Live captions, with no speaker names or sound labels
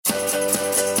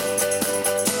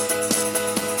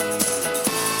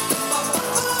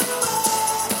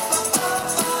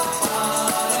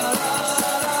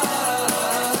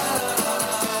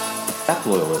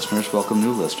loyal listeners. Welcome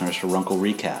new listeners to Runkle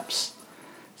Recaps.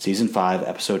 Season 5,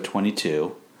 Episode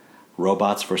 22,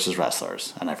 Robots vs.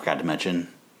 Wrestlers. And I forgot to mention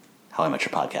How I Met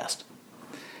Your Podcast.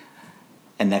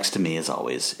 And next to me, as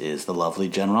always, is the lovely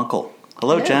Jen Runkle.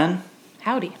 Hello, Jen.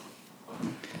 Howdy.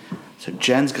 So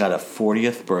Jen's got a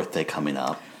 40th birthday coming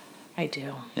up. I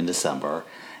do. In December.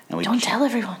 And Don't tell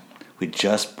everyone. We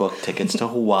just booked tickets to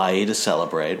Hawaii to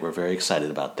celebrate. We're very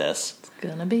excited about this. It's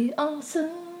gonna be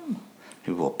awesome.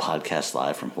 Maybe we'll podcast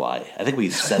live from Hawaii. I think we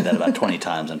said that about 20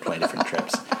 times on 20 different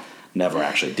trips. Never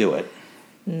actually do it.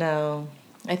 No,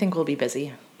 I think we'll be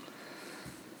busy.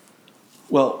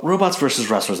 Well, Robots vs.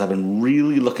 Wrestlers, I've been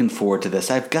really looking forward to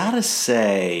this. I've got to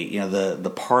say,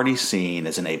 the party scene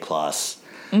is an A+.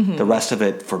 Mm-hmm. The rest of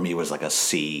it, for me, was like a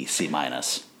C-.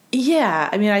 Yeah,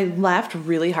 I mean, I laughed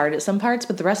really hard at some parts,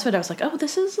 but the rest of it, I was like, oh,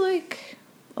 this is like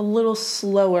a little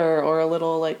slower or a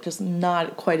little like just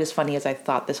not quite as funny as I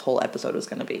thought this whole episode was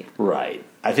going to be. Right.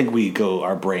 I think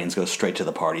our brains go straight to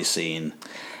the party scene.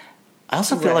 I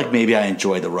also feel like maybe I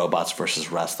enjoyed the Robots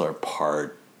versus Wrestler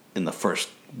part in the first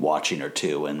watching or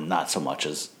two and not so much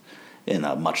as in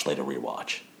a much later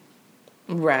rewatch.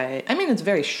 Right. I mean, it's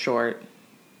very short.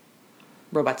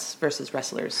 Robots versus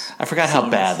Wrestlers. I forgot how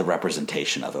bad the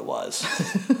representation of it was.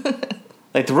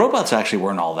 Like, the robots actually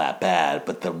weren't all that bad,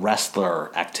 but the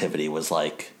wrestler activity was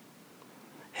like,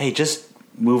 hey, just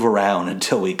move around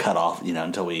until we cut off,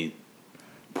 until we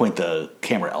point the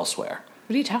camera elsewhere.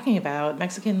 What are you talking about?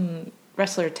 Mexican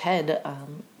wrestler Ted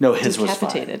no, his was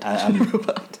fine.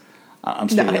 I'm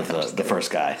speaking of the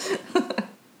first guy.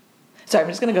 Sorry, I'm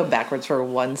just going to go backwards for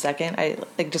 1 second. I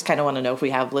just kind of want to know if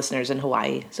we have listeners in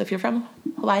Hawaii. So if you're from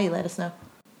Hawaii, let us know.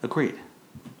 Agreed.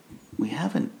 We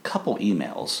have a couple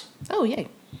emails. Oh, yay.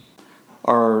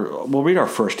 We'll read our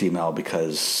first email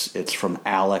because it's from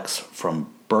Alex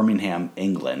from Birmingham,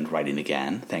 England, writing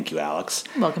again. Thank you, Alex.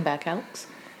 Welcome back, Alex.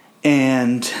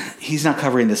 And he's not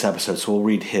covering this episode, so we'll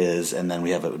read his, and then we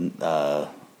have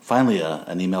finally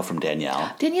an email from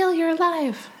Danielle. Danielle, you're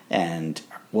alive. And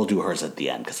we'll do hers at the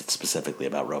end because it's specifically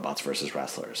about Robots versus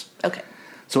Wrestlers. Okay.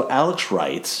 So Alex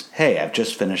writes, hey, I've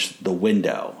just finished The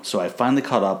Window, so I finally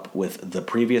caught up with the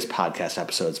previous podcast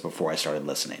episodes before I started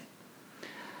listening.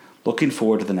 Looking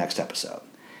forward to the next episode.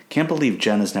 Can't believe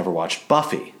Jen has never watched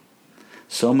Buffy.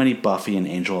 So many Buffy and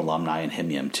Angel alumni in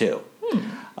Himium, too.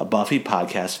 A Buffy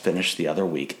podcast finished the other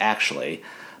week, actually,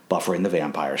 Buffering the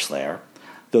Vampire Slayer,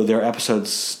 though their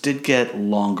episodes did get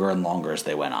longer and longer as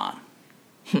they went on.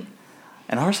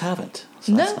 And ours haven't,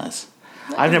 so that's nice.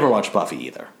 I've never watched Buffy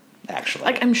either, actually.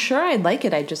 I'm sure I'd like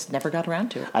it, I just never got around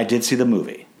to it. I did see the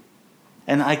movie.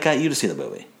 And I got you to see the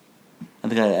movie. I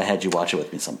think I had you watch it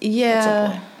with me at some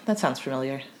point. That sounds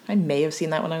familiar. I may have seen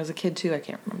that when I was a kid, too. I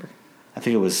can't remember. I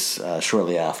think it was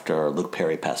shortly after Luke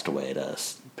Perry passed away to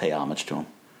pay homage to him.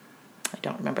 I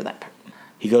don't remember that part.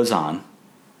 He goes on.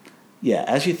 Yeah,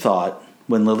 as you thought,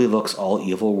 when Lily looks all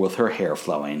evil with her hair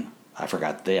flowing, I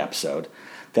forgot the episode,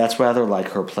 that's rather like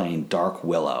her playing Dark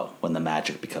Willow when the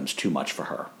magic becomes too much for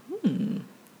her.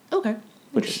 Okay.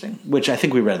 Interesting. Which I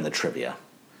think we read in the trivia.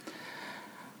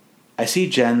 I see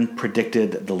Jen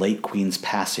predicted the late Queen's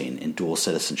passing in Dual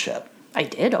Citizenship. I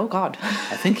did? Oh, God.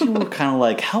 I think you were kind of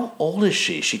like, how old is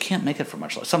she? She can't make it for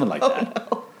much longer. Something like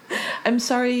that. No. I'm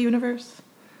sorry, universe.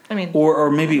 I mean... Or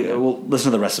maybe, we'll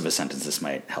listen to the rest of his sentence. This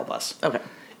might help us. Okay.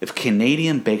 If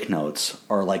Canadian banknotes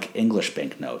are like English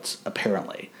banknotes,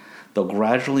 apparently, they'll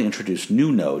gradually introduce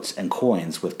new notes and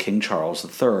coins with King Charles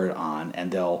III on,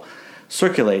 and they'll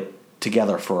circulate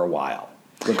together for a while.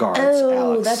 Regards, Alex.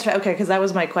 Oh, that's right. Okay, because that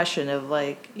was my question of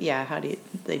how do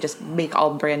they just make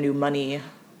all brand new money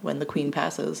when the Queen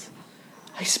passes?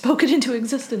 I spoke it into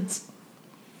existence.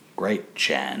 Great,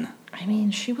 Jen. I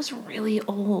mean, she was really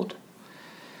old.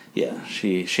 Yeah,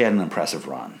 she had an impressive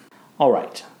run. All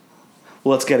right.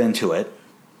 Well, let's get into it.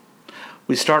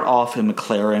 We start off in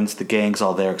McLaren's. The gang's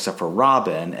all there except for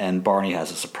Robin, and Barney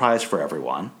has a surprise for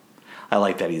everyone. I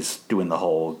like that he's doing the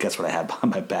whole, guess what I had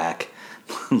behind my back.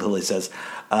 Lily says,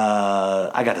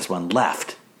 I got this one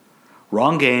left.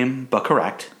 Wrong game, but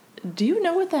correct. Do you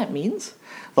know what that means?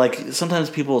 Like, sometimes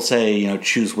people say,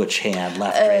 choose which hand,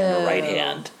 left hand or right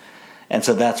hand. And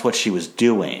so that's what she was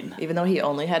doing. Even though he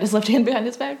only had his left hand behind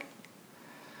his back?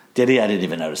 Did he? I didn't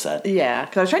even notice that. Yeah,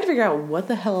 because I was trying to figure out what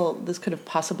the hell this could have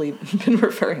possibly been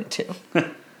referring to.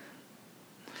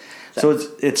 So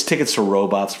it's tickets to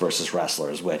Robots versus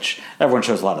Wrestlers, which everyone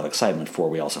shows a lot of excitement for.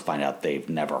 We also find out they've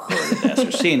never heard of this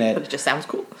or seen it. But it just sounds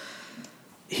cool.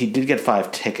 He did get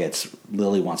 5 tickets.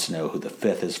 Lily wants to know who the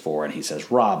 5th is for, and he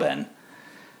says Robin.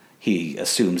 He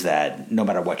assumes that no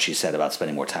matter what she said about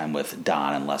spending more time with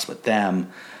Don and less with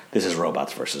them, this is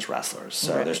robots versus wrestlers,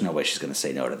 so Right. there's no way she's going to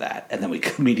say no to that. And then we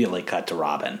immediately cut to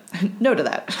Robin. No to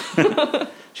that.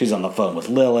 She's on the phone with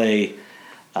Lily.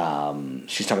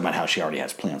 She's talking about how she already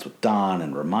has plans with Don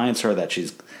and reminds her that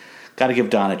she's got to give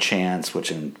Don a chance,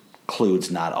 which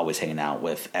includes not always hanging out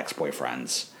with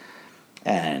ex-boyfriends.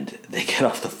 And they get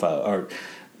off the phone, or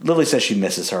Lily says she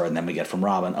misses her, and then we get from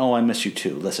Robin, oh, I miss you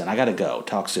too. Listen, I got to go.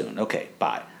 Talk soon. Okay,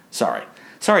 bye. Sorry,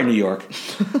 New York.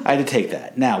 I had to take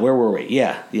that. Now, where were we?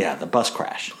 Yeah, the bus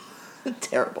crash.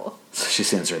 Terrible. So she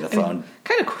sends her the phone.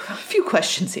 Kind of a few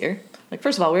questions here. Like,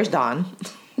 first of all, where's Dawn?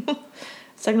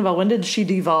 Second of all, when did she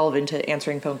devolve into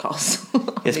answering phone calls?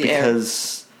 It's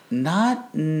because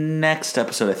not next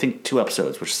episode, I think 2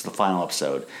 episodes, which is the final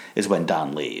episode, is when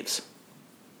Don leaves.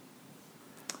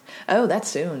 Oh, that's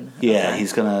soon. Yeah, Okay.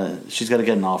 she's gonna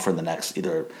get an offer in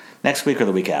either next week or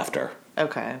the week after.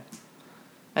 Okay.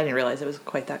 I didn't realize it was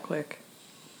quite that quick.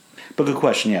 But good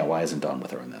question, yeah, why isn't Dawn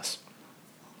with her in this?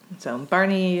 So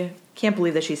Barney can't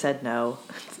believe that she said no.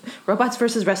 Robots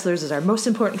versus wrestlers is our most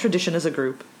important tradition as a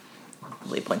group.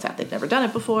 Lee points out they've never done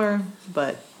it before,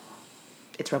 but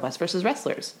it's robots versus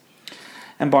wrestlers.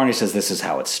 And Barney says this is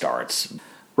how it starts.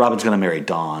 Robin's gonna marry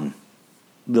Dawn.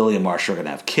 Lily and Marcia are gonna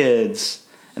have kids.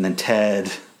 And then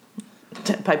Ted...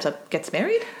 Pipes up, gets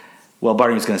married? Well,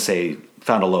 Barney was gonna say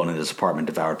found alone in his apartment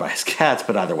devoured by his cats,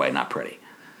 but either way, not pretty.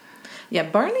 Yeah,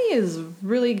 Barney is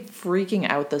really freaking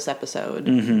out this episode.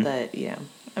 Mm-hmm.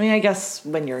 I mean, I guess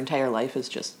when your entire life is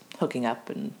just hooking up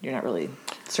and you're not really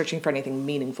searching for anything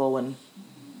meaningful when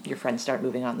your friends start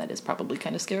moving on, that is probably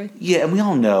kind of scary. Yeah, and we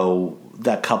all know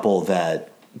that couple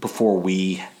that before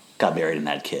we got married and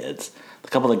had kids, the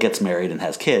couple that gets married and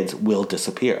has kids will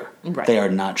disappear. Right. They are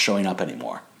not showing up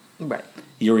anymore. Right.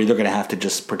 You're either going to have to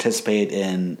just participate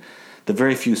in the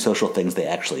very few social things they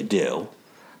actually do,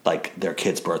 like their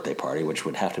kid's birthday party, which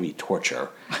would have to be torture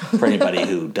for anybody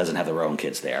who doesn't have their own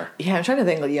kids there. Yeah, I'm trying to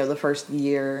think, the first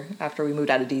year after we moved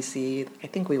out of D.C., I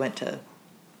think we went to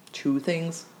 2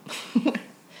 things.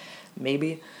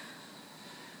 Maybe.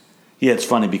 Yeah, it's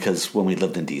funny because when we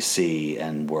lived in D.C.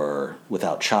 and were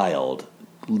without child,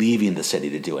 leaving the city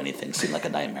to do anything seemed like a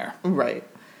nightmare. Right.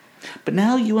 But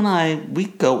now you and I, we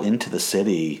go into the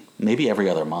city maybe every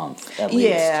other month, at least.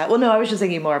 Yeah, well, no, I was just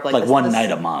thinking more of Like one night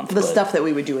a month. The stuff that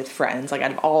we would do with friends, like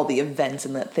out of all the events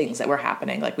and the things that were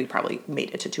happening, like we probably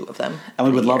made it to 2 of them. And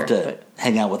we would love year, to but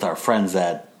hang out with our friends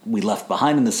that we left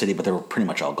behind in the city, but they were pretty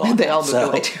much all gone. They all moved So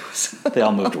away too. So. They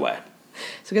all moved away.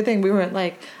 It's a good thing we weren't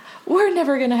like, we're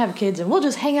never going to have kids and we'll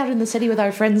just hang out in the city with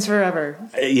our friends forever.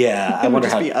 Yeah, I It would wonder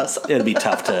just how be us. it'd be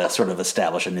tough to sort of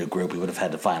establish a new group. We would have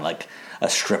had to find like a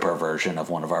stripper version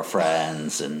of one of our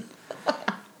friends, and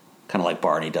kind of like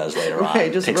Barney does later on.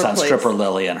 Right, just Takes on replace. stripper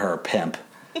Lily and her pimp.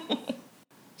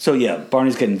 So yeah,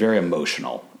 Barney's getting very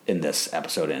emotional in this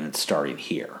episode, and it's starting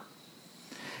here.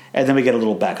 And then we get a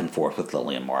little back and forth with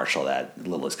Lily and Marshall that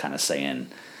Lily's kind of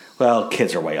saying, well,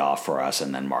 kids are way off for us,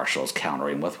 and then Marshall's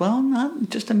countering with, well,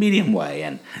 not just a medium way,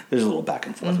 and there's a little back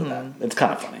and forth with that. It's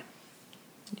kind of funny.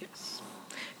 Yes.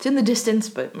 It's in the distance,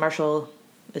 but Marshall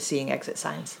is seeing exit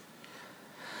signs.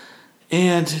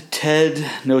 And Ted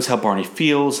knows how Barney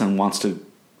feels and wants to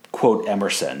quote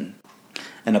Emerson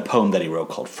in a poem that he wrote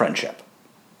called Friendship.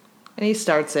 And he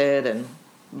starts it, and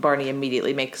Barney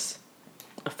immediately makes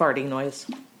a farting noise.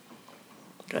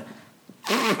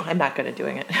 I'm not good at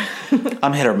doing it.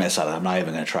 I'm hit or miss on it. I'm not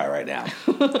even going to try right now.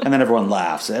 And then everyone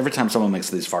laughs. Every time someone makes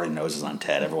these farting noises on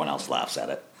Ted, everyone else laughs at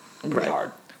it. Pretty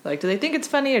hard. Like, do they think it's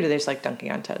funny, or do they just like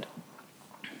dunking on Ted?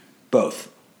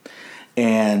 Both.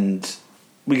 And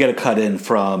we get a cut in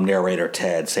from narrator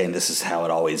Ted saying this is how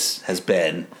it always has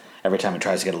been. Every time he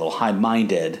tries to get a little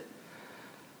high-minded.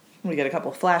 We get a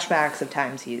couple flashbacks of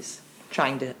times he's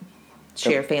trying to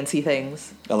share fancy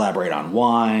things. Elaborate on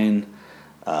wine.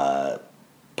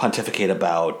 Pontificate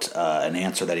about an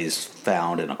answer that he's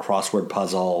found in a crossword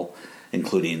puzzle,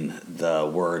 including the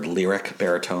word lyric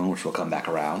baritone, which will come back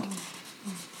around.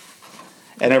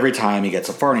 And every time he gets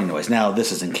a farting noise. Now,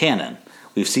 this is in canon.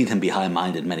 We've seen him be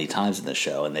high-minded many times in the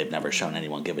show, and they've never shown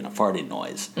anyone giving a farting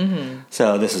noise. Mm-hmm.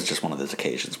 So this is just one of those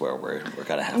occasions where we're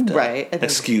going to have to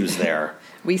excuse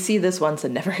We see this once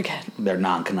and never again. their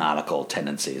non-canonical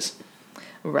tendencies.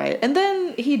 Right. And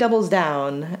then he doubles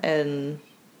down and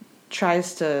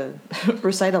tries to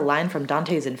recite a line from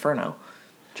Dante's Inferno,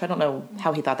 which I don't know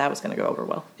how he thought that was going to go over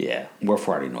well. Yeah, more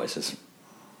farting noises.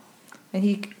 And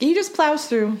he just plows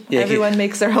through. Yeah, Everyone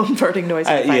makes their own farting noise.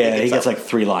 He gets like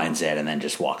 3 lines in and then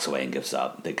just walks away and gives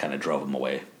up. They kind of drove him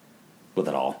away with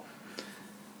it all.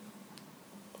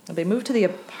 They move to the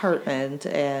apartment,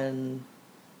 and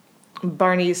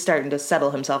Barney's starting to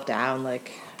settle himself down,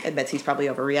 like admits he's probably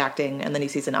overreacting, and then he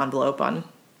sees an envelope on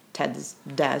Ted's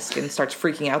desk and starts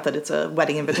freaking out that it's a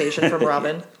wedding invitation from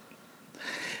Robin.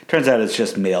 Turns out it's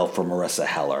just mail from Marissa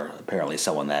Heller, apparently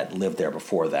someone that lived there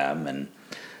before them, and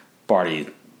Barney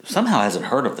somehow hasn't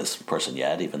heard of this person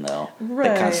yet, even though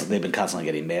they've been constantly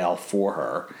getting mail for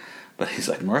her. But he's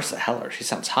like, Marissa Heller, she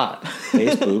sounds hot.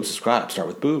 Face, boobs, subscribe, start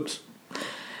with boobs. I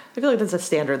feel like that's a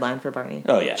standard line for Barney.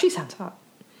 Oh, yeah. She sounds hot.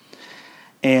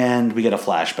 And we get a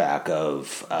flashback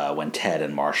of when Ted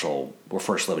and Marshall were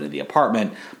first living in the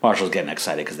apartment. Marshall's getting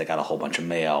excited because they got a whole bunch of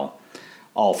mail,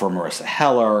 all for Marissa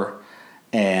Heller.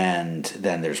 And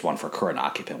then there's one for current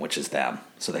occupant, which is them.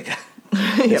 So they got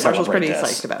Marshall's pretty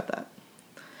psyched about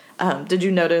that. Did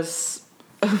you notice?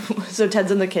 So Ted's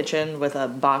in the kitchen with a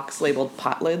box labeled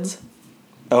pot lids.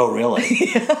 Oh,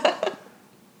 really?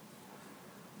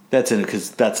 That's in it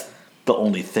because that's the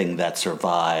only thing that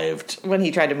survived when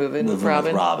he tried to move in with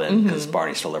Robin. Because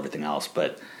Barney stole everything else.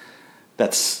 But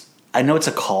I know it's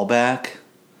a callback,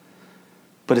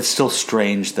 but it's still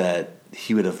strange that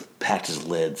he would have packed his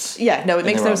lids. Yeah, no, it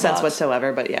makes no sense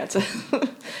whatsoever, but yeah, it's a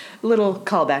little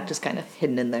callback just kind of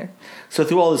hidden in there. So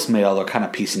through all this mail, they're kind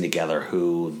of piecing together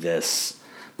who this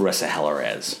Marissa Heller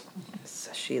is.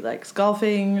 So she likes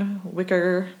golfing,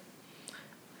 wicker,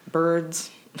 birds.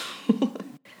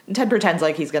 Ted pretends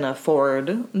like he's going to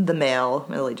forward the mail.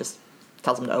 Lily just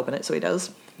tells him to open it, so he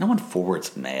does. No one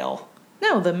forwards mail.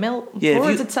 No, the mail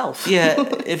forwards itself. Yeah,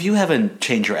 if you haven't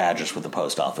changed your address with the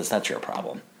post office, that's your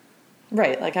problem.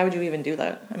 Right, like how would you even do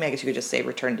that? I mean, I guess you could just say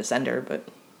return to sender, but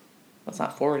that's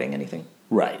not forwarding anything.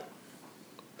 Right.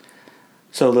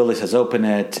 So Lily says open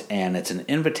it, and it's an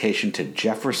invitation to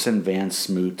Jefferson Van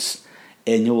Smoot's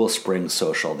annual spring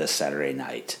social this Saturday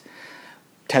night.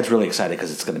 Ted's really excited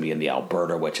because it's going to be in the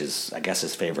Alberta, which is, I guess,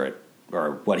 his favorite,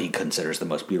 or what he considers the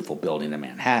most beautiful building in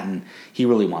Manhattan. He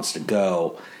really wants to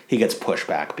go. He gets pushed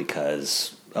back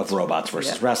because of Robots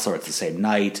versus Wrestler. It's the same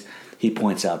night. He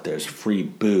points out there's free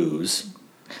booze.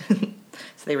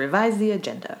 So they revise the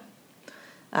agenda.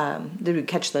 Did we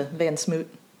catch the Van Smoot?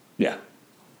 Yeah.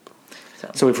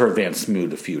 So we've heard Van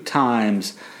Smoot a few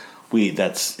times.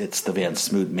 It's the Van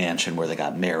Smoot mansion where they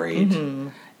got married. Mm-hmm.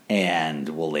 And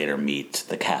we'll later meet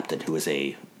the captain, who is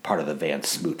a part of the Van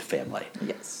Smoot family.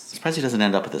 Yes. I'm surprised he doesn't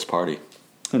end up at this party.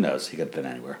 Who knows? He could have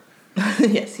been anywhere.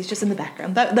 Yes, he's just in the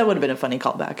background. That would have been a funny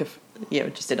callback if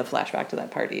just did a flashback to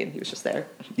that party and he was just there.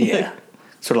 Yeah,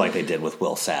 sort of like they did with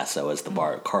Will Sasso as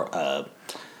the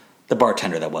the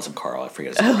bartender that wasn't Carl. I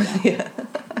forget his name. Oh, yeah.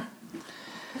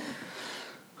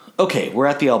 Okay, we're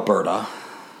at the Alberta.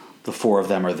 The four of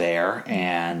them are there,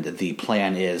 and the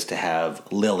plan is to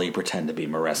have Lily pretend to be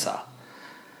Marissa.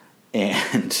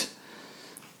 And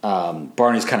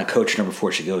Barney's kind of coaching her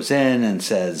before she goes in and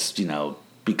says,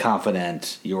 be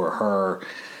confident, you're her.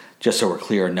 Just so we're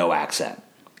clear, no accent.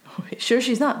 Sure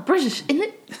she's not British, isn't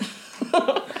it?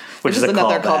 Which is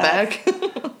another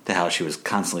callback to how she was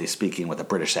constantly speaking with a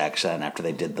British accent after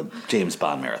they did the James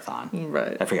Bond marathon.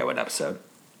 Right. I forget what episode.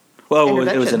 Well,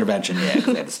 it was Intervention, yeah,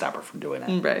 because they had to stop her from doing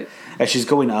it. Right. As she's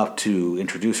going up to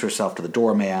introduce herself to the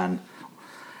doorman,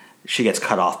 she gets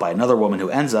cut off by another woman who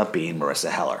ends up being Marissa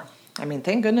Heller. I mean,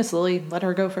 thank goodness Lily let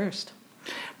her go first.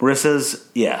 Marissa's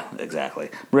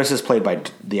played by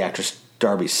the actress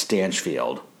Darby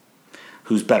Stanchfield,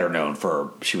 who's better known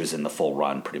for, she was in the full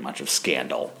run pretty much of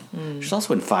Scandal. She's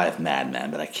also in 5 Mad Men,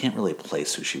 but I can't really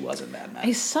place who she was in Mad Men.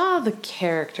 I saw the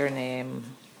character name.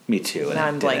 Me too. Now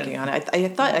I'm blanking on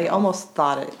it. I almost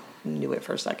thought I knew it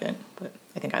for a second, but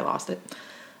I think I lost it.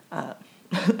 I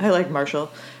like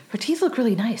Marshall. Her teeth look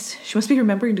really nice. She must be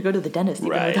remembering to go to the dentist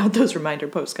even without those reminder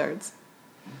postcards.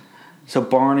 So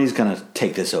Barney's going to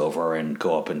take this over and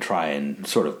go up and try and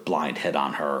sort of blind hit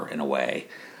on her in a way.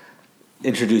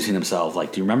 Introducing himself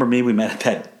like, do you remember me? We met at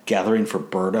that gathering for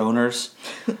bird owners?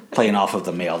 Playing off of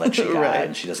the mail that she got,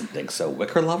 and she doesn't think so.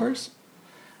 Wicker lovers?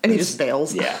 And he just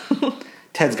bails. Yeah.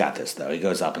 Ted's got this, though. He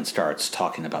goes up and starts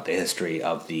talking about the history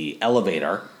of the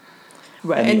elevator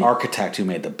and the architect who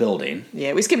made the building.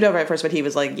 Yeah, we skimmed over at first, but he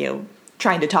was like,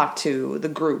 trying to talk to the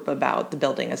group about the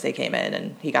building as they came in,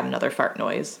 and he got another fart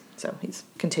noise. So he's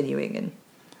continuing in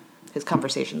his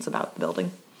conversations about the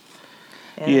building.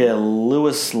 And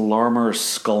Louis Larmer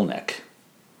Skolnick.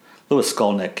 Louis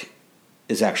Skolnick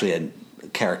is actually a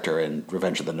character in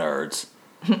Revenge of the Nerds.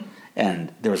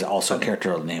 And there was also a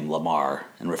character named Lamar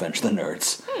in Revenge of the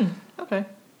Nerds. Okay.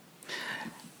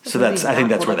 So I think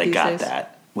that's where they got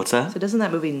that. What's that? So doesn't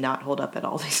that movie not hold up at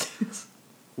all these days?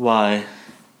 Why?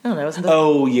 I don't know.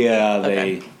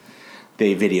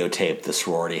 They videotaped the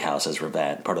sorority house as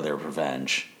revenge, part of their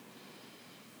revenge.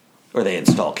 Or they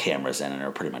install cameras in and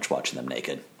are pretty much watching them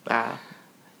naked. Ah.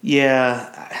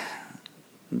 Yeah.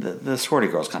 The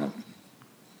sorority girls kind of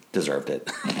deserved it.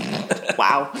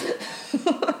 Wow.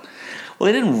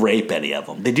 Well, they didn't rape any of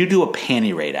them. They do a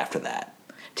panty raid after that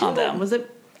on them. Was it?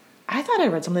 I thought I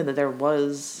read something that there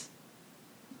was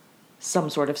some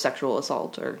sort of sexual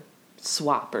assault or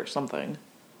swap or something.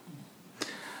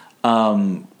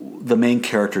 The main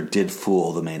character did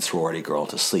fool the main sorority girl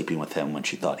to sleeping with him when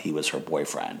she thought he was her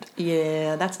boyfriend.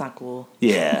 Yeah, that's not cool.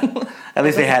 Yeah. At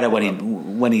least they had it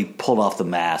when he pulled off the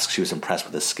mask. She was impressed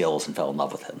with his skills and fell in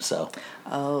love with him. So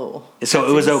it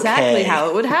was okay. Exactly how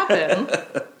it would happen.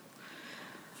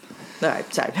 All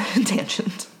right, sorry,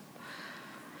 tangent.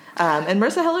 And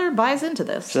Marissa Heller buys into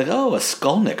this. She's like, "Oh, a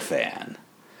Skolnick fan."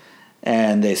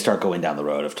 And they start going down the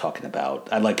road of talking about...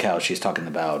 I like how she's talking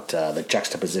about the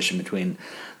juxtaposition between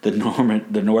the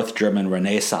North German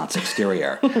Renaissance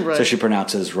exterior. Right. So she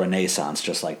pronounces Renaissance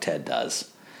just like Ted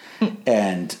does.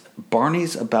 And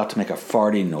Barney's about to make a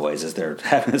farting noise as they're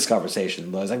having this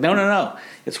conversation. Lloyd's like, no,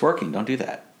 it's working. Don't do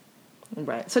that.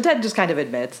 Right. So Ted just kind of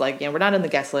admits, like, we're not on the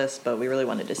guest list, but we really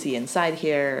wanted to see inside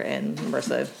here. And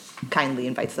Marissa kindly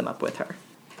invites them up with her.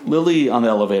 Lily on the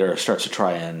elevator starts to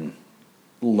try and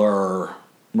lure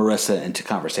Marissa into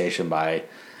conversation by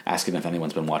asking if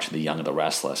anyone's been watching The Young and the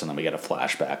Restless, and then we get a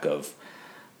flashback of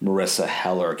Marissa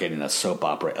Heller getting a soap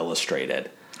opera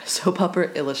illustrated. Soap opera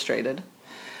illustrated.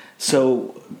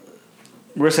 So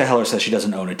Marissa Heller says she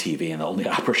doesn't own a TV, and the only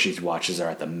opera she watches are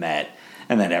at the Met,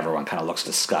 and then everyone kind of looks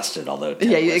disgusted, although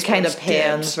Ted it kind of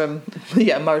pans dibs.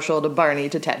 from Marshall to Barney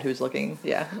to Ted, who's looking,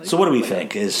 Like, so what do we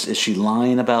think? Is she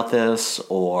lying about this,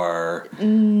 or...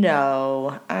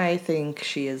 No, I think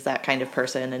she is that kind of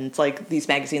person, and it's like these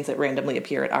magazines that randomly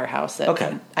appear at our house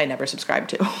that I never subscribe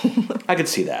to. I could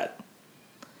see that.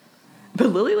 But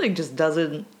Lily, just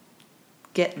doesn't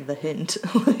get the hint.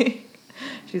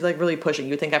 She's, really pushing.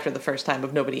 You'd think after the first time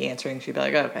of nobody answering, she'd be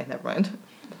like, oh, okay, never mind.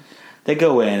 They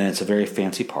go in, and it's a very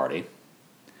fancy party.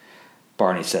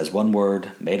 Barney says one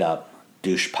word, made up,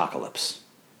 douche-pocalypse.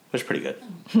 Which is pretty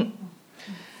good.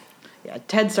 Yeah,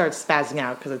 Ted starts spazzing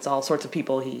out because it's all sorts of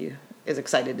people he is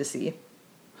excited to see.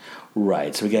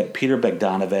 Right, so we get Peter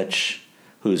Bogdanovich,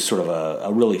 who's sort of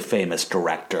a really famous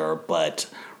director, but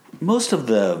most of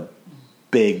the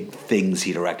big things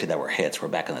he directed that were hits were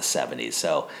back in the 70s,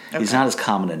 so he's not as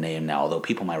common a name now, although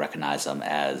people might recognize him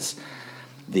as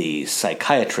the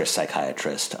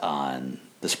psychiatrist on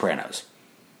The Sopranos.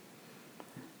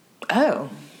 Oh,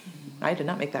 I did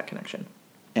not make that connection.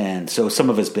 And so some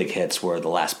of his big hits were The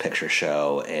Last Picture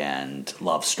Show and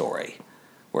Love Story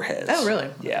were his. Oh, really?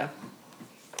 Yeah.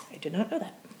 I did not know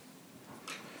that.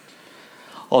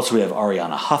 Also, we have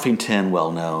Ariana Huffington,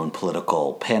 well-known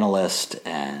political panelist,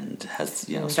 and has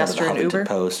started the Huffington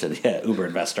Post, and Uber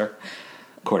investor,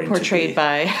 portrayed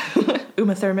by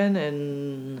Uma Thurman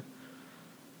in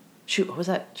what was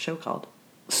that show called?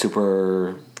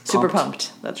 Super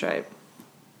Pumped. That's right.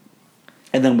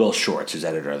 And then Will Shortz, who's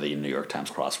editor of the New York Times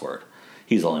Crossword.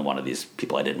 He's the only one of these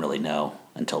people I didn't really know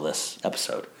until this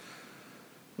episode.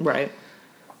 Right.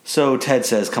 So Ted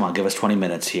says, come on, give us 20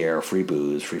 minutes here, free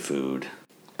booze, free food.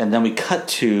 And then we cut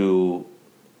to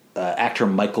actor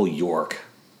Michael York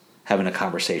having a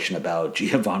conversation about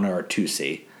Giovanna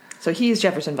Artusi. So he's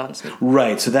Jefferson Von Smeaton.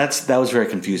 Right, so that was very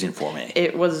confusing for me.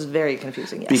 It was very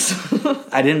confusing, yes.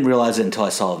 I didn't realize it until I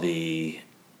saw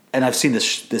and I've seen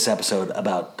this episode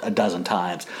about a dozen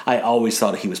times. I always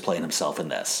thought he was playing himself in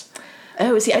this.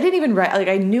 Oh, see, I didn't even write...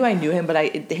 I knew him,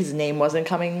 but his name wasn't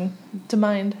coming to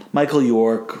mind. Michael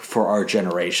York, for our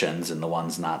generations and the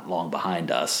ones not long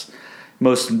behind us,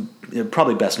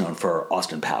 probably best known for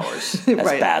Austin Powers as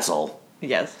right. Basil.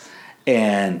 Yes.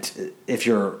 And if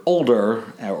you're older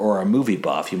or a movie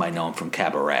buff, you might know him from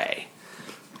Cabaret.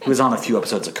 He was on a few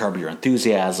episodes of Curb Your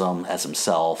Enthusiasm as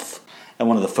himself, and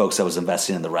one of the folks that was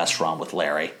investing in the restaurant with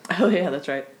Larry. Oh, yeah, that's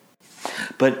right.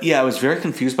 But, yeah, I was very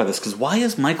confused by this, because why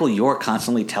is Michael York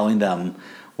constantly telling them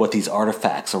what these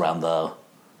artifacts around the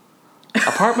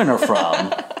apartment are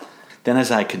from? Then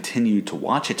as I continued to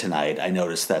watch it tonight, I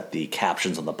noticed that the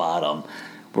captions on the bottom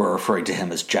were referring to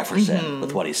him as Jefferson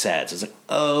with what he said. So it's like,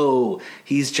 oh,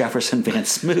 he's Jefferson Van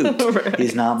Smoot. Right.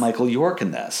 He's not Michael York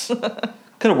in this.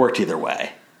 Could have worked either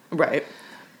way. Right.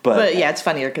 But yeah, it's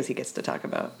funnier because he gets to talk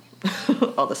about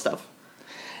all the stuff.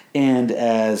 And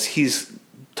as he's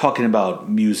talking about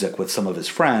music with some of his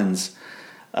friends,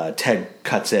 Ted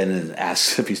cuts in and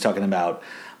asks if he's talking about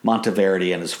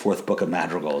Monteverdi and his fourth book of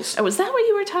madrigals. Oh, was that what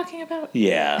you were talking about?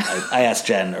 Yeah. I asked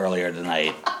Jen earlier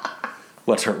tonight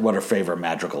what her favorite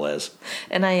madrigal is.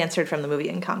 And I answered from the movie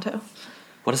Encanto.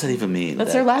 What does that even mean?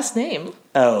 That's their last name.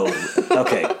 Oh,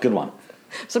 okay. Good one.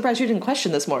 I'm surprised you didn't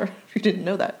question this more. You didn't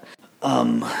know that.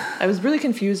 I was really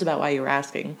confused about why you were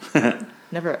asking.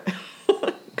 Never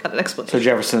got an explanation. So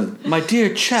Jefferson, my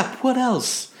dear Chep, what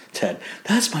else? Ted,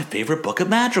 that's my favorite book of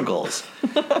madrigals.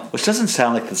 Which doesn't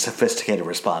sound like the sophisticated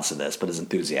response to this, but his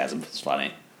enthusiasm is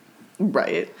funny.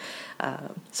 Right.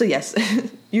 So yes,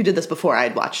 you did this before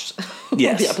I'd watched the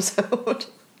episode.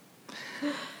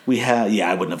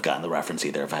 I wouldn't have gotten the reference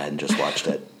either if I hadn't just watched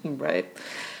it. Right.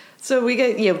 So we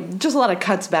get, just a lot of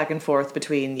cuts back and forth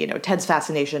between, Ted's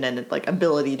fascination and,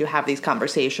 ability to have these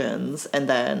conversations, and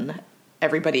then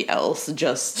everybody else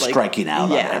just, striking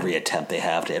out on every attempt they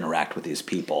have to interact with these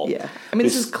people. Yeah. I mean,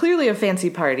 this is clearly a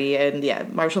fancy party, and,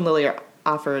 Marshall and Lily are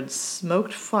offered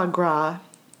smoked foie gras,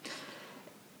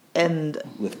 and...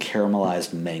 with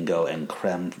caramelized mango and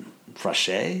creme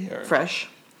fraiche? Fresh.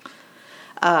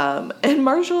 And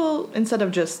Marshall, instead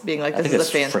of just being like, this is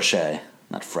a fancy... fraiche,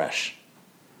 not fresh.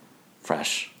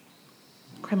 Fresh.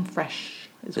 Creme fraiche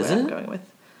is what I'm going with.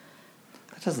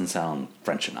 That doesn't sound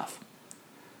French enough.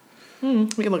 We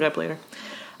can look it up later.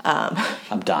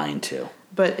 I'm dying to.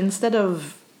 But instead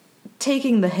of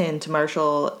taking the hint,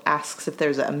 Marshall asks if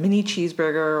there's a mini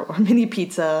cheeseburger or mini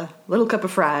pizza, little cup of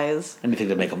fries. Anything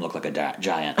to make him look like a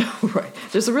giant. Right.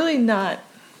 Just really not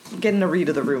getting a read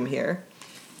of the room here.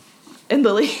 And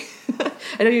Lily...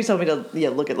 I know you told me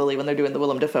to look at Lily when they're doing the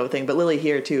Willem Dafoe thing, but Lily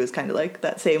here too is kind of like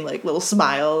that same little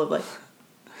smile of like.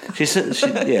 She's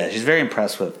very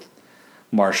impressed with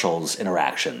Marshall's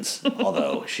interactions,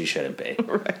 although she shouldn't be.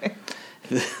 Right.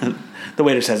 The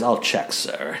waiter says, "I'll check,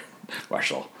 sir."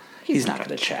 Marshall, he's not going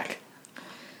to check.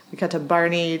 We cut to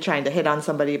Barney trying to hit on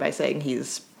somebody by saying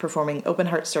he's performing open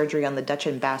heart surgery on the Dutch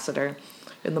ambassador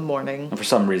in the morning. And for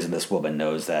some reason, this woman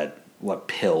knows what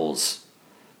pills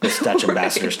this Dutch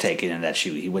ambassador's taking, and that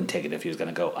he wouldn't take it if he was going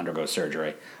to go undergo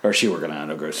surgery, or she were going to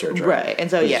undergo surgery. Right, and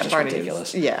so Barney,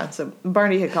 ridiculous. So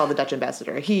Barney had called the Dutch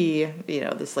ambassador he.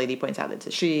 This lady points out it's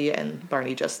a she, and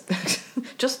Barney just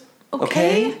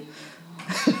okay.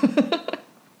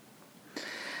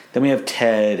 Then we have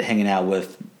Ted hanging out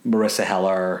with Marissa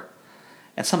Heller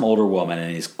and some older woman,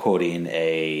 and he's quoting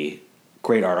a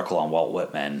great article on Walt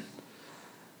Whitman.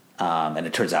 And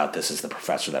it turns out this is the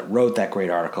professor that wrote that great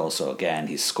article. So again,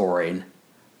 he's scoring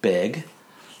big.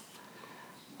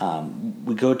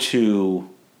 We go to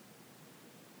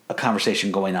a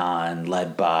conversation going on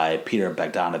led by Peter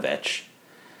Bogdanovich.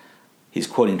 He's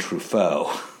quoting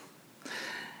Truffaut.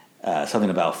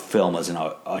 Something about film as an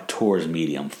auteur's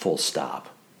medium, full stop.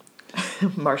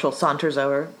 Marshall saunters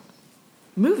over.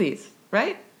 Movies,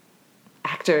 right?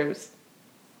 Actors.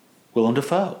 Willem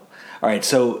Dafoe. All right,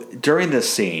 so during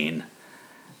this scene,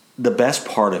 the best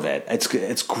part of it,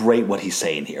 it's great what he's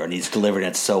saying here, and he's delivering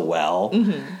it so well.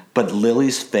 Mm-hmm. But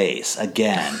Lily's face,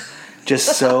 again,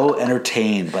 just so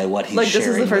entertained by what he's sharing.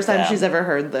 This is the first time she's ever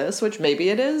heard this, which maybe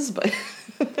it is, but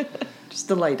just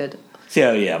delighted.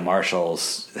 So yeah, Marshall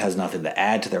has nothing to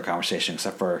add to their conversation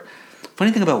except for, funny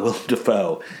thing about Willem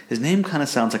Dafoe, his name kind of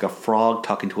sounds like a frog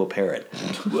talking to a parrot.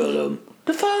 Willem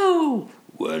Dafoe!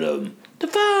 Willem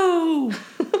Dafoe!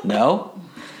 No?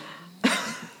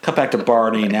 Cut back to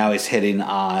Barney. Now he's hitting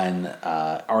on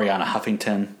Ariana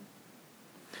Huffington.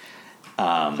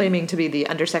 Claiming to be the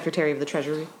Undersecretary of the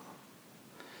Treasury.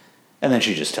 And then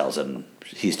she just tells him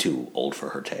he's too old for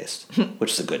her taste,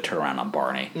 which is a good turnaround on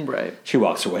Barney. Right. She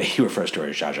walks away. He refers to her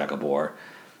as Zsa Zsa Gabor,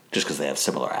 just because they have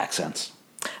similar accents.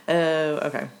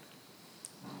 Okay.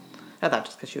 I thought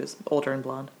just because she was older and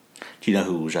blonde. Do you know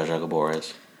who Zsa Zsa Gabor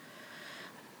is?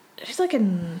 She's like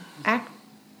an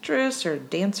actress or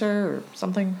dancer or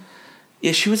something.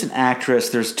 Yeah, she was an actress.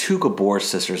 There's two Gabor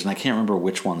sisters, and I can't remember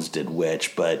which ones did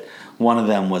which, but one of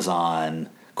them was on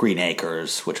Green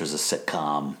Acres, which was a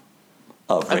sitcom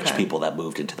of rich people that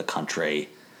moved into the country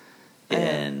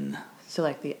in... So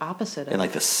like the opposite of... In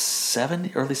like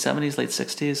the early 70s, late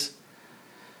 60s.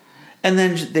 And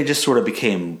then they just sort of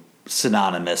became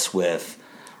synonymous with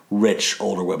rich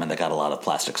older women that got a lot of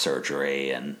plastic surgery,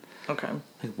 and... Okay.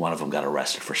 I think one of them got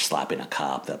arrested for slapping a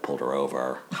cop that pulled her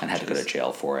over and had to go to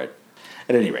jail for it.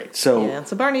 At any rate, so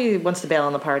Barney wants to bail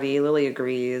on the party. Lily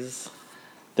agrees.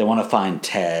 They want to find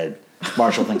Ted.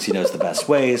 Marshall thinks he knows the best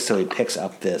ways, so he picks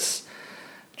up this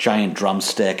giant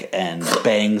drumstick and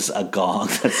bangs a gong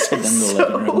that's sitting in the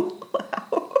living room.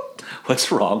 Loud.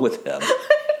 What's wrong with him?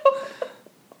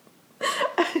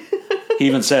 He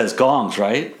even says gongs,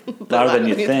 right? Louder than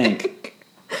you think.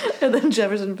 And then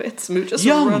Jefferson Fitzmoo just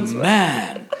Young runs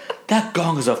man, that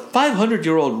gong is a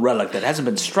 500-year-old relic that hasn't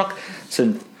been struck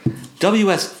since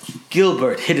W.S.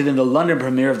 Gilbert hit it in the London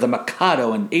premiere of The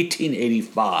Mikado in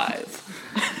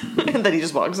 1885. And then he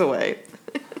just walks away.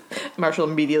 Marshall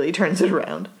immediately turns it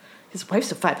around. His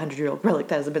wife's a 500-year-old relic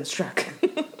that hasn't been struck.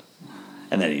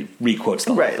 And then he re-quotes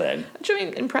the whole thing. Which, I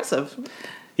mean, impressive.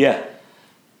 Yeah.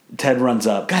 Ted runs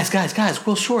up, guys,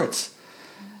 Will Shortz.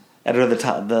 Editor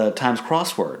of the Times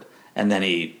crossword. And then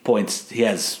he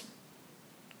has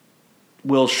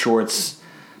Will Shortz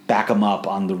back him up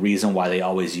on the reason why they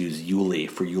always use Yuli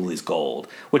for Yuli's Gold,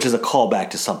 which is a callback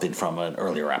to something from an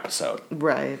earlier episode.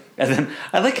 Right. And then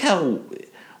I like how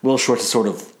Will Shortz is sort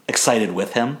of excited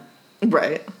with him.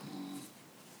 Right.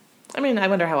 I mean, I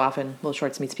wonder how often Will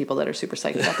Shortz meets people that are super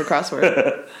psyched about the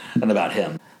crossword. And about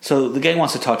him. So the gang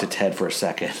wants to talk to Ted for a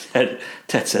second.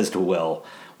 Ted says to Will,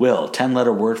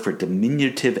 10-letter word for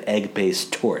diminutive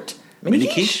egg-based tort. Mini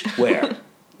quiche? Where?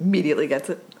 Immediately gets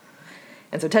it.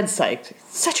 And so Ted's psyched.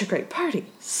 Such a great party.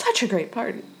 Such a great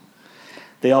party.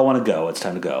 They all want to go. It's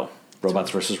time to go.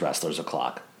 Robots versus Wrestlers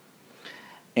o'clock.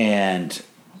 And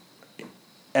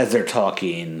as they're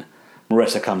talking,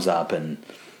 Marissa comes up and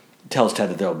tells Ted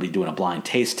that they'll be doing a blind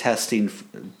taste testing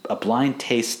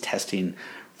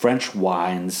French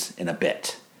wines in a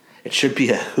bit. It should be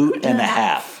a hoot and a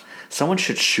half. Someone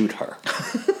should shoot her.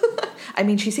 I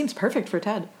mean, she seems perfect for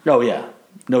Ted. Oh, yeah.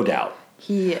 No doubt.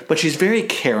 But she's very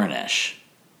Karen-ish.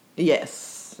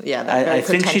 Yes. Yeah. I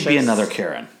think she'd be another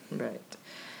Karen. Right.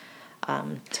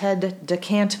 Ted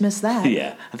can't miss that.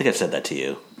 Yeah. I think I've said that to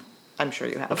you. I'm sure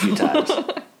you have. A few times.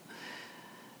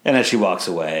 And as she walks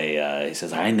away, he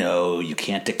says, I know, you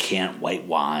can't decant white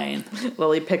wine.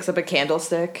 Lily picks up a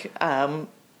candlestick,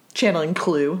 channeling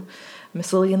Clue.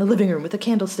 Miss Lily in the living room with a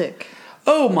candlestick.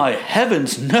 Oh, my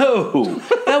heavens, no!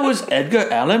 That was Edgar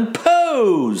Allan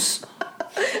Poe's!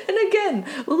 And again,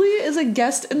 Lily is a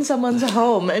guest in someone's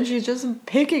home, and she's just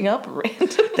picking up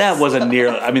random That wasn't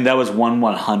that was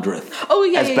 1/100th. Oh,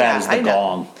 yeah, as bad as the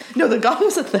gong. No, the gong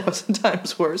was 1,000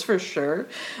 times worse, for sure.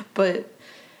 But,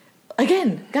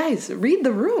 again, guys, read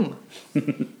the room.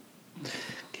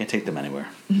 Can't take them anywhere.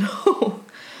 No.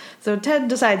 So Ted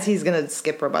decides he's going to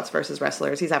skip Robots versus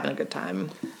Wrestlers. He's having a good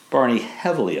time. Barney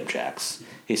heavily objects.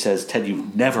 He says, Ted,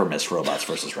 you've never missed Robots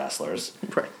versus Wrestlers.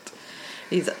 Right.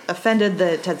 He's offended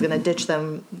that Ted's going to ditch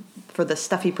them for the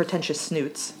stuffy, pretentious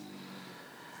snoots.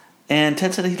 And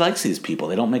Ted said he likes these people.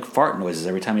 They don't make fart noises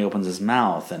every time he opens his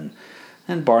mouth.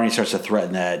 And Barney starts to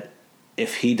threaten that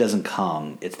if he doesn't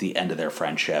come, it's the end of their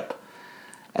friendship.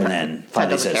 And then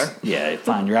finally says, yeah,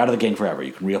 fine, you're out of the gang forever.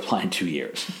 You can reapply in 2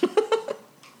 years.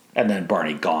 And then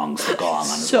Barney gongs the gong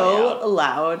on his way out. So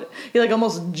loud. He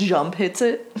almost jump hits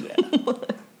it. Yeah.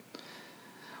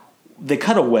 They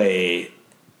cut away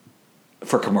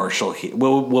for commercial.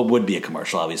 What would be a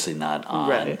commercial, obviously not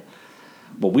on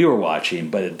what we were watching,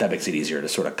 but that makes it easier to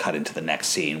sort of cut into the next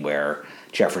scene where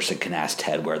Jefferson can ask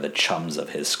Ted where the chums of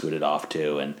his scooted off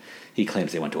to, and he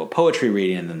claims they went to a poetry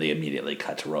reading, and then they immediately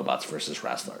cut to Robots versus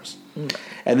Wrestlers.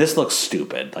 And this looks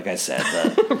stupid, like I said.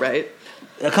 Right.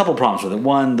 A couple problems with it.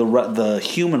 One, the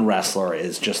human wrestler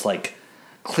is just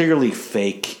clearly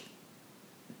fake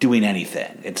doing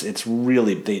anything. It's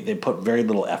really they put very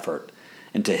little effort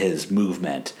into his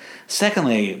movement.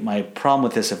 Secondly, my problem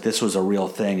with this, if this was a real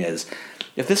thing, is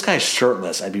if this guy's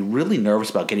shirtless, I'd be really nervous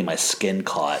about getting my skin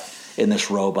caught in this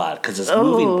robot because his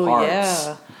moving parts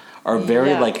are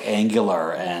very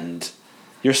angular, and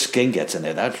your skin gets in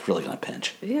there. That's really going to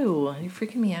pinch. Ew, you're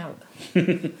freaking me out.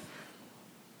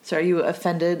 So are you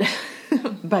offended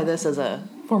by this as a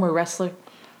former wrestler?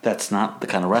 That's not the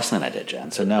kind of wrestling I did, Jen.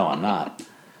 So no, I'm not.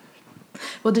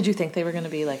 Well, did you think they were going to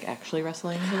be actually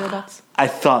wrestling the robots? I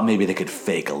thought maybe they could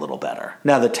fake a little better.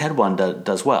 Now the Ted one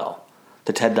does well.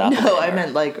 The Ted Doppelganger. No, I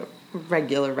meant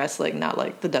regular wrestling, not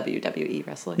the WWE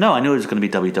wrestling. No, I knew it was going to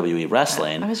be WWE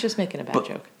wrestling. I was just making a bad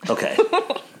joke. Okay.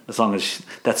 As long as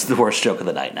that's the worst joke of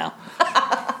the night now.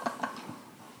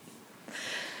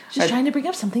 Just trying to bring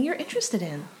up something you're interested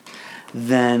in.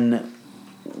 Then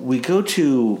we go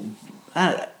to...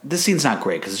 this scene's not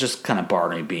great because it's just kind of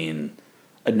Barney being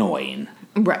annoying.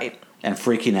 Right. And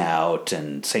freaking out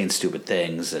and saying stupid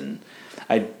things. And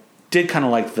I did kind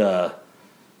of like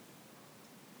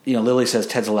Lily says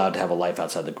Ted's allowed to have a life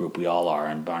outside the group. We all are.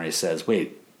 And Barney says,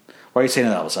 wait, why are you saying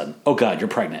that all of a sudden? Oh, God, you're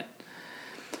pregnant.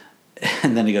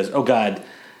 And then he goes, oh, God,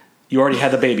 you already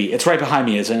had the baby. It's right behind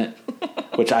me, isn't it?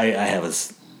 Which I have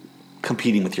as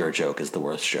competing with your joke as the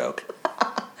worst joke.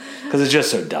 Because it's just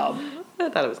so dumb. I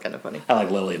thought it was kind of funny. I like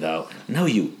Lily, though. No,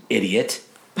 you idiot.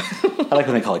 I like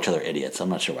when they call each other idiots. I'm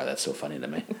not sure why that's so funny to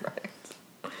me. Right.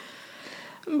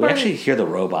 We actually hear the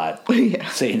robot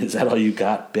saying, is that all you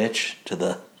got, bitch? To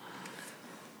the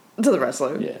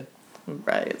wrestler. Yeah.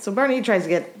 Right. So Barney tries to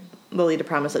get Lily to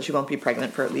promise that she won't be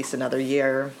pregnant for at least another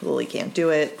year. Lily can't do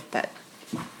it. That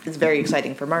is very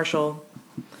exciting for Marshall.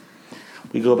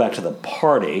 We go back to the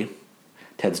party.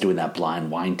 Ted's doing that blind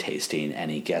wine tasting,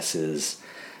 and he guesses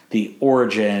the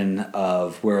origin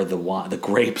of where the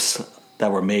grapes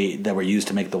that were used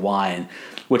to make the wine,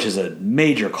 which is a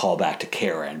major callback to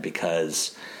Karen,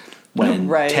 because when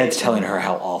Ted's telling her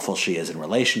how awful she is in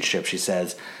relationships, she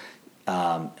says,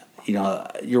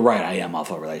 you're right, I am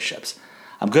awful at relationships.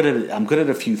 I'm good at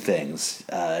a few things,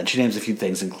 and she names a few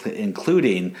things,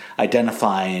 including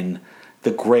identifying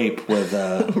the grape with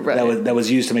that was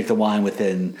used to make the wine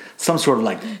within some sort of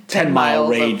like 10-mile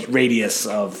radius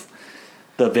of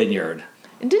the vineyard.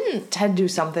 And didn't Ted do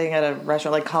something at a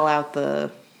restaurant, like call out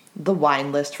the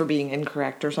wine list for being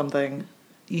incorrect or something?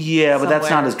 Yeah, but that's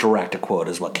not as direct a quote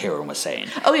as what Karen was saying.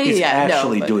 Oh, yeah, He's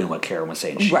actually no, doing what Karen was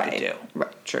saying she could do.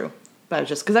 Right, true. But I was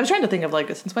just, because I was trying to think of, like,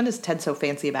 since when is Ted so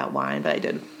fancy about wine? But I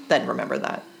did then remember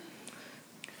that.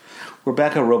 We're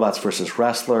back at Robots versus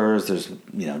Wrestlers. There's,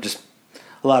 just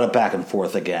a lot of back and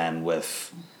forth again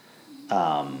with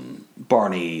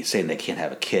Barney saying they can't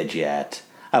have a kid yet.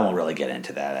 I won't really get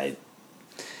into that.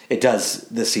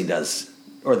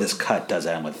 This cut does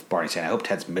end with Barney saying, I hope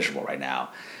Ted's miserable right now.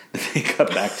 They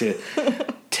cut back to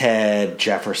Ted,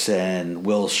 Jefferson,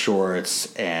 Will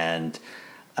Shortz, and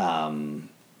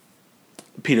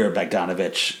Peter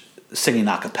Bogdanovich singing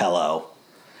a cappella.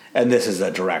 And this is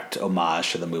a direct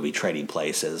homage to the movie Trading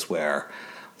Places, where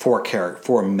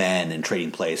four men in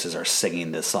Trading Places are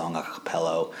singing this song a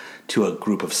cappella to a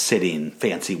group of sitting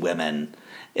fancy women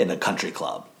in a country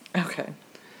club. Okay.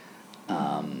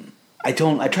 I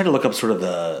tried to look up sort of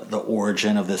the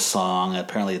origin of this song.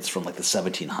 Apparently it's from like the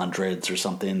 1700s or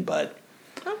something, but...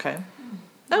 Okay.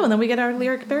 Oh, and then we get our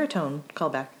lyric baritone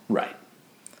callback. Right.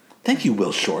 Thank you,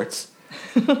 Will Shortz.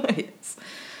 Yes.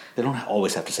 They don't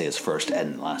always have to say his first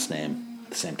and last name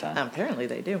at the same time. Apparently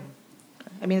they do.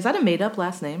 I mean, is that a made-up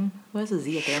last name? Who has a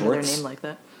Z at the end of their name like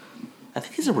that? I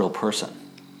think he's a real person.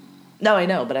 No, I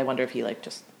know, but I wonder if he, like,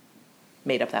 just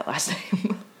made up that last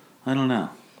name. I don't know.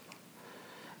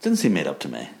 Didn't seem made up to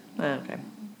me. Okay.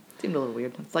 Seemed a little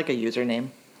weird. It's like a username.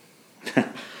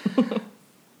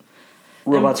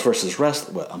 Robots versus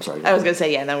Wrestlers. Well, I'm sorry. I was going to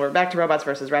say, yeah, and then we're back to Robots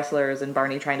versus Wrestlers and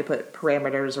Barney trying to put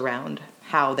parameters around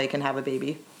how they can have a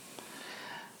baby.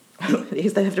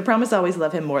 Because they have to promise to always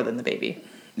love him more than the baby.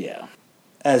 Yeah.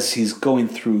 As he's going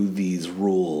through these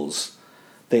rules,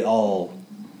 they all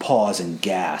pause and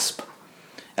gasp.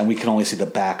 And we can only see the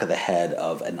back of the head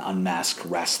of an unmasked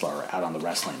wrestler out on the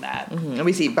wrestling mat. Mm-hmm. And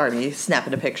we see Barney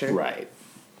snapping a picture. Right.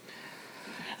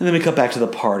 And then we cut back to the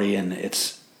party, and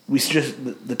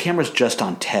the camera's just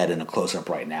on Ted in a close-up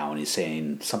right now, and he's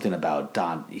saying something about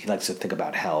he likes to think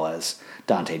about hell as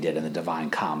Dante did in the Divine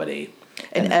Comedy.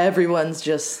 And everyone's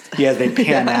just... Yeah, they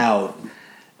pan out.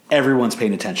 Everyone's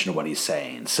paying attention to what he's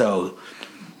saying. So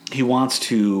he wants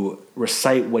to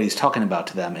recite what he's talking about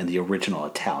to them in the original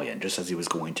Italian, just as he was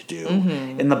going to do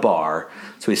in the bar.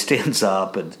 So he stands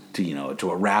up and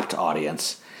to a rapt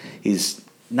audience. He's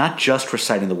not just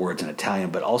reciting the words in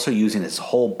Italian, but also using his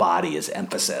whole body as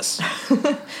emphasis.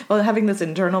 Well, having this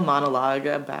internal monologue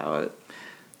about,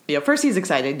 first he's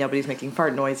excited, nobody's making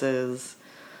fart noises.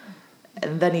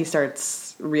 And then he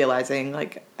starts realizing,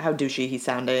 like, how douchey he's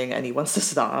sounding, and he wants to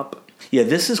stop. Yeah,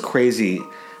 this is crazy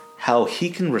how he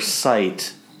can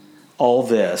recite all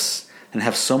this and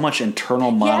have so much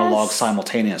internal monologue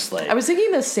simultaneously. I was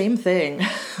thinking the same thing.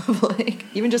 Like,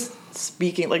 even just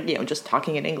speaking, like, just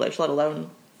talking in English, let alone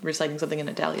reciting something in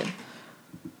Italian.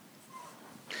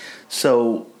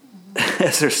 So,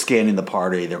 as they're scanning the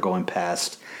party, they're going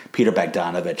past Peter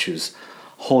Bogdanovich, who's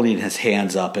holding his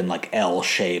hands up in, like, L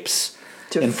shapes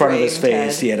in front of his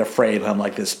face. Ted. He had to frame him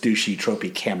like this douchey,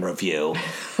 tropey camera view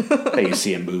that you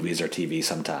see in movies or TV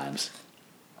sometimes.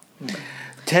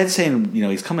 Ted's saying,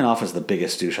 he's coming off as the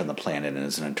biggest douche on the planet, and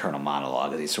it's an internal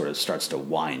monologue as he sort of starts to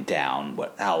wind down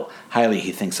how highly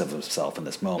he thinks of himself in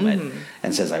this moment,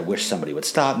 and says, I wish somebody would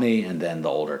stop me, and then the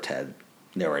older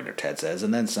narrator Ted says,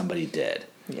 and then somebody did.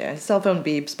 Yeah, his cell phone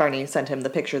beeps. Barney sent him the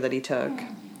picture that he took.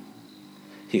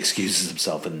 He excuses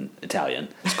himself in Italian.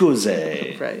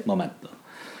 Scuse. Right. Momento.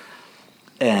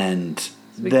 And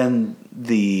then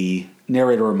the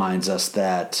narrator reminds us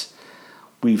that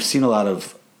we've seen a lot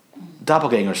of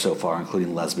doppelgangers so far,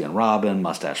 including Lesbian Robin,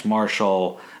 Mustache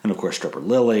Marshall, and of course Stripper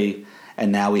Lily.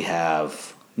 And now we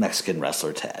have Mexican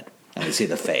wrestler Ted. And we see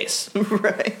the face.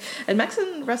 Right. And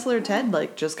Mexican wrestler Ted,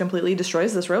 just completely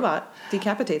destroys this robot,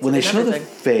 decapitates it. When they show the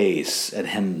face and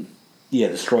him,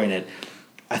 destroying it,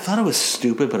 I thought it was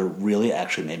stupid, but it really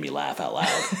actually made me laugh out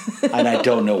loud. And I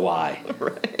don't know why.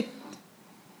 Right.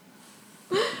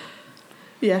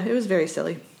 Yeah, it was very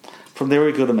silly. From there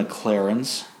we go to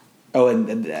McLaren's. Oh,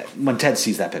 and when Ted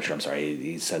sees that picture,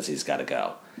 he says he's got to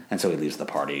go. And so he leaves the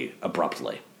party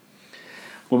abruptly.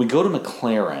 When we go to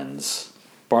McLaren's,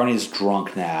 Barney's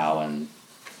drunk now and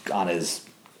on his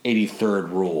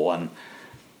 83rd rule, and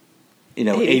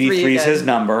 83 83 is again. his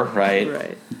number, right?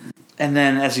 Right. And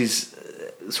then as he's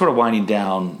sort of winding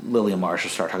down, Lily and Marshall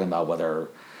start talking about whether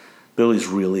Lily's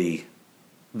really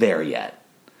there yet,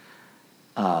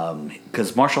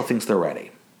 because Marshall thinks they're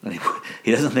ready, and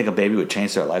he doesn't think a baby would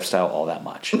change their lifestyle all that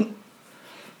much.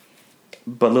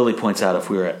 But Lily points out if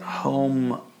we were at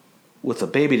home with a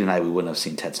baby tonight, we wouldn't have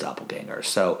seen Ted's doppelganger.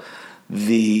 So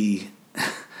the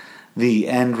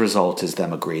end result is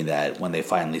them agreeing that when they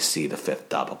finally see the fifth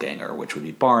doppelganger, which would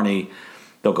be Barney,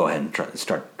 they'll go ahead and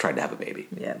start trying to have a baby.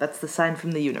 Yeah, that's the sign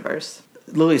from the universe.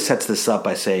 Lily sets this up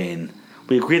by saying,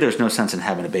 we agree there's no sense in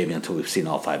having a baby until we've seen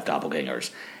all 5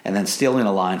 doppelgangers. And then stealing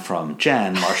a line from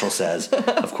Jen, Marshall says,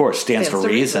 of course, stands to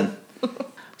reason.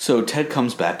 So Ted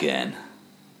comes back in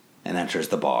and enters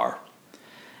the bar.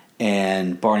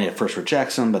 And Barney at first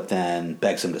rejects him, but then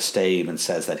begs him to stay, even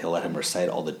says that he'll let him recite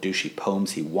all the douchey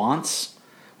poems he wants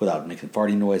without making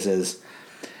farting noises.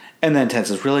 And then Ted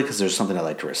says, really, because there's something I'd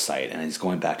like to recite. And he's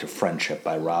going back to Friendship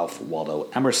by Ralph Waldo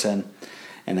Emerson.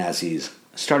 And as he's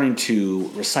starting to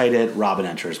recite it, Robin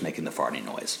enters, making the farting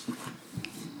noise.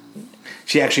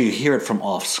 You hear it from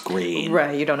off screen.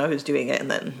 Right, you don't know who's doing it,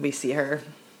 and then we see her.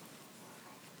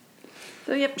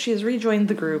 So, yep, she has rejoined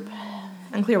the group.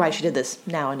 Unclear why she did this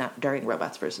now and not during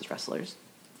Robots vs. Wrestlers.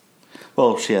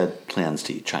 Well, she had plans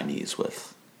to eat Chinese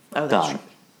with Oh, that's Don. true.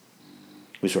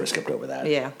 We sort of skipped over that.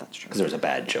 Yeah, that's true. Because there was a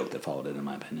bad joke that followed it, in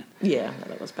my opinion. Yeah, no,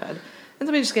 that was bad. And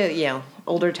so we just get,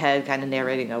 older Ted kind of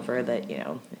narrating over that,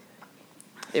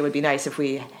 it would be nice if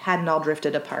we hadn't all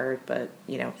drifted apart, but,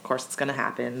 of course it's going to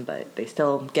happen, but they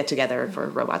still get together for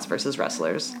Robots vs.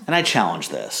 Wrestlers. And I challenge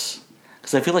this,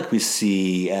 because I feel like we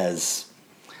see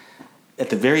at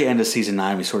the very end of season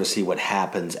 9, we sort of see what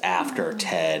happens after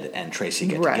Ted and Tracy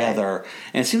get together.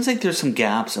 And it seems like there's some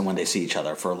gaps in when they see each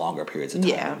other for longer periods of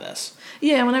time in this.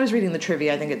 Yeah, when I was reading the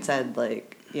trivia, I think it said,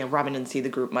 Robin didn't see the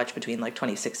group much between,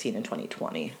 2016 and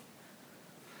 2020.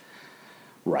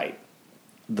 Right.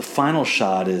 The final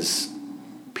shot is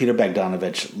Peter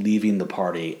Bogdanovich leaving the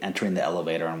party, entering the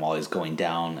elevator, and while he's going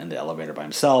down in the elevator by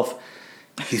himself,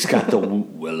 he's got the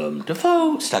Willem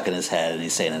Dafoe stuck in his head, and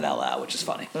he's saying it out loud, which is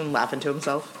funny. And laughing to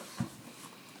himself.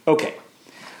 Okay.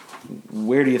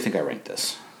 Where do you think I ranked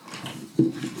this?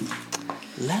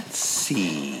 Let's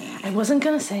see. I wasn't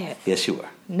going to say it. Yes, you were.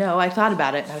 No, I thought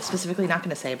about it, and I was specifically not going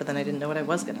to say it, but then I didn't know what I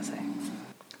was going to say.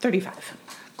 35.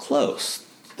 Close.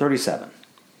 37.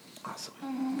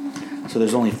 Awesome. So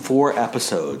there's only 4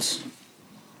 episodes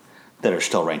that are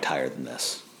still ranked higher than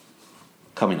this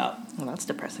coming up. Well, that's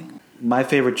depressing. My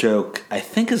favorite joke, I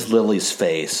think, is Lily's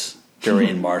face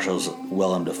during Marshall's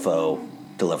Willem Dafoe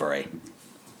delivery.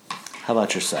 How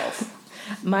about yourself?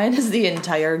 Mine is the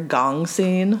entire gong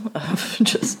scene of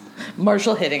just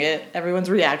Marshall hitting it, everyone's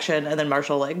reaction, and then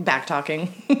Marshall,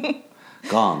 back-talking.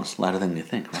 Gongs, louder than you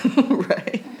think, right?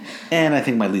 Right. And I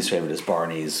think my least favorite is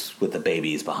Barney's with the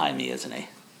babies behind me, isn't he?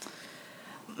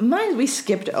 Mine, we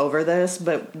skipped over this,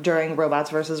 but during Robots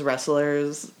vs.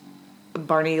 Wrestlers,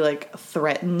 Barney,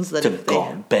 threatens that To if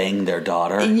they... bang their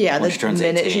daughter Yeah, when the she turns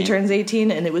minute 18. she turns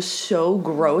 18, and it was so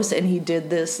gross, and he did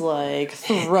this, thrusting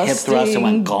Hip thrust and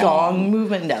went gong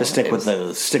movement. No, to stick it with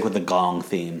was- the gong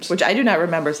themes. Which I do not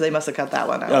remember, so they must have cut that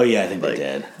one out. Oh, yeah, I think they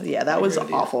did. Yeah, that I was agree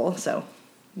with you. awful, so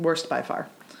worst by far.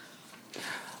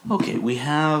 Okay, we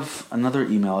have another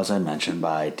email, as I mentioned,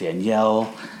 by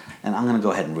Danielle, and I'm going to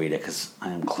go ahead and read it because I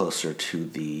am closer to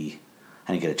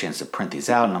I didn't get a chance to print these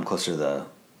out, and I'm closer to the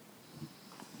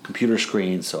computer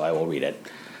screen, so I will read it.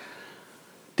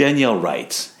 Danielle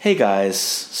writes, "Hey guys,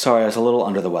 sorry I was a little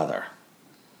under the weather."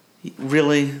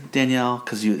 Really, Danielle?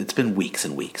 Because it's been weeks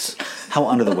and weeks. How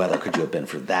under the weather could you have been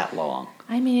for that long?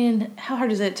 I mean, how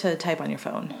hard is it to type on your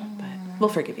phone? But we'll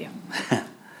forgive you.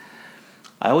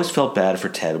 I always felt bad for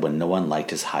Ted when no one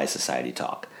liked his high society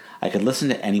talk. I could listen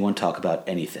to anyone talk about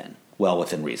anything, well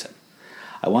within reason.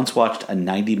 I once watched a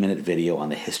 90-minute video on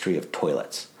the history of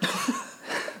toilets.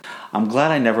 I'm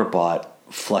glad I never bought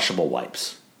flushable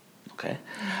wipes. Okay?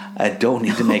 I don't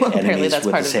need to make Apparently enemies that's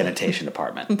with part the of the- sanitation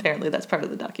department. Apparently that's part of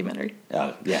the documentary.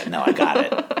 Yeah, no, I got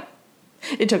it.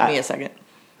 It took me a second.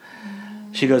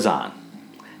 She goes on.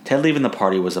 Ted leaving the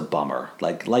party was a bummer.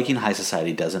 Liking high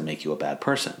society doesn't make you a bad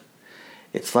person.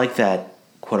 It's like that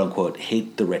quote-unquote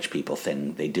hate the rich people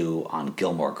thing they do on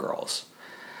Gilmore Girls.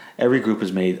 Every group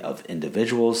is made of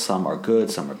individuals. Some are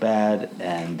good, some are bad,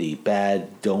 and the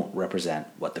bad don't represent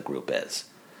what the group is.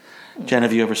 Jen,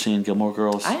 have you ever seen Gilmore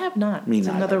Girls? I have not. Me It's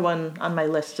neither. another one on my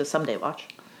list to someday watch.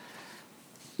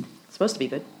 It's supposed to be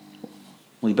good.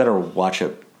 We better watch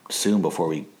it soon before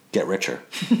we get richer.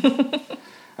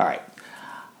 All right.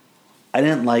 I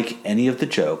didn't like any of the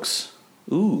jokes.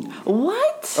 Ooh.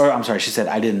 What? Or, I'm sorry, she said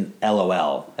I didn't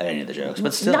LOL at any of the jokes,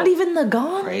 but still. Not even the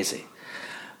gong? Crazy.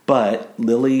 But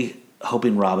Lily,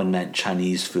 hoping Robin meant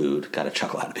Chinese food, got a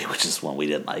chuckle out of me, which is one we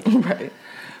didn't like. Right.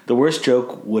 The worst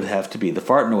joke would have to be the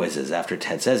fart noises after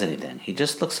Ted says anything. He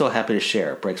just looks so happy to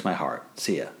share. It breaks my heart.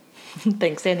 See ya.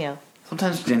 Thanks, Danielle.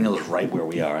 Sometimes Danielle's right where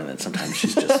we are, and then sometimes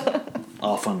she's just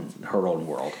off on her own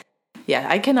world. Yeah,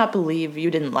 I cannot believe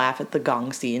you didn't laugh at the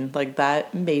gong scene. Like,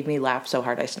 that made me laugh so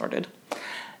hard I snorted.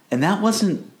 And that was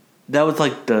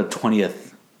like the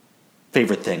 20th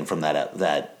favorite thing from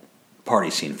that party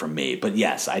scene for me. But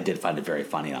yes, I did find it very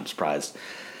funny, and I'm surprised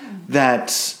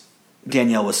that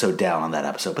Danielle was so down on that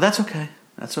episode. But that's okay.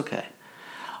 That's okay.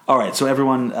 All right, so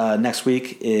everyone, next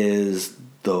week is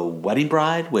The Wedding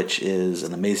Bride, which is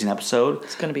an amazing episode.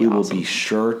 It's going to be awesome. awesome. We will be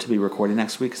sure to be recording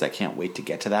next week because I can't wait to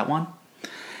get to that one.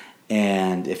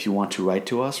 And if you want to write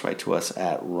to us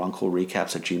at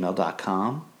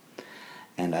runklerecaps@gmail.com.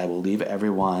 And I will leave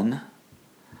everyone...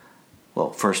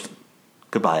 Well, first,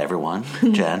 goodbye, everyone.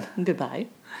 Jen. Goodbye.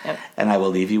 Yep. And I will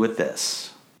leave you with this.